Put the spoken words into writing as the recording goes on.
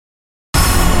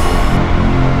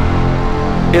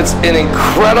It's an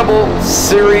incredible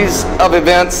series of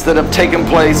events that have taken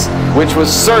place, which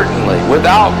was certainly,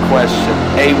 without question,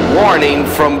 a warning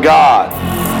from God.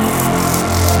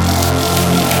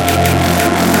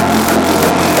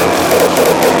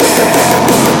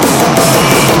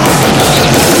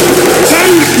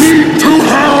 Send me to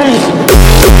hell!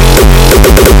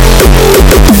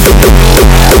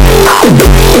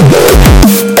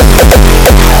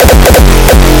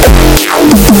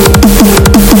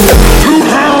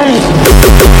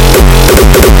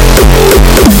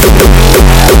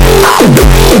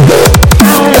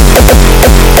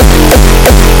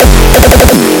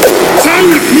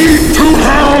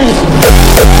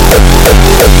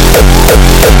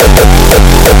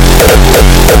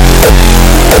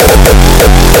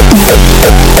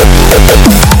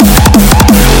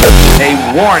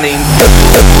 Warning.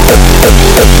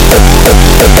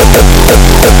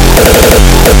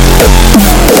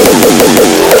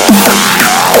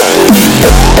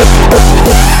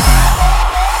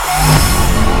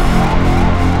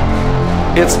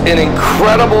 It's an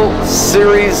incredible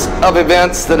series of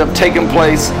events that have taken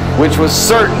place, which was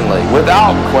certainly,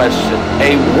 without question,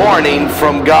 a warning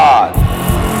from God.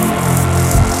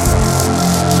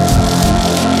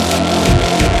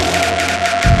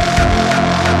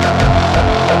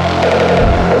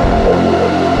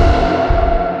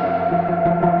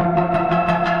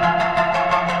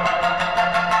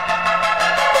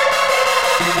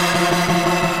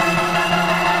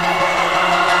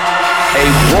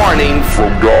 A warning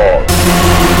from God.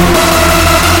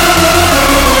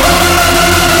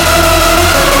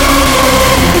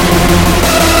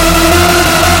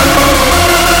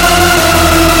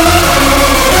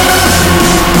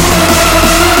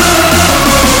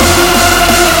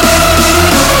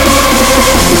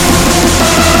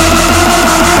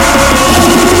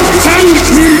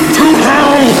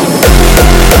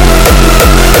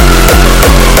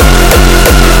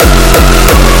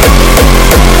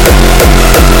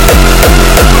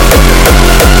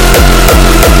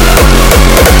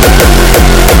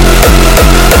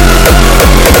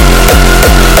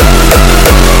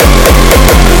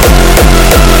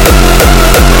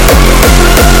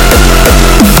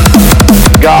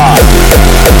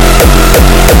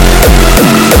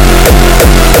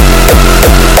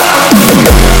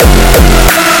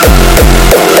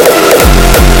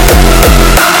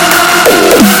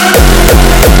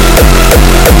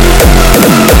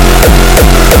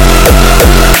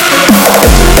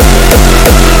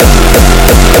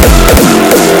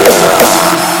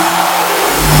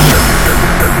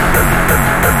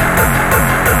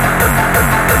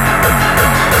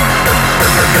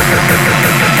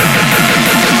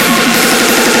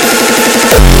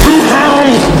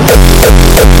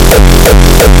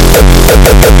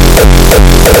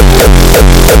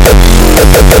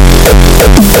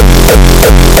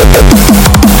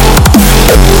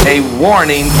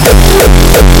 Warning.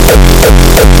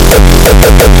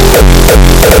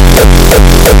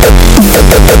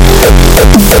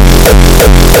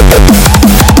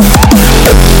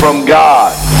 From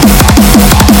God.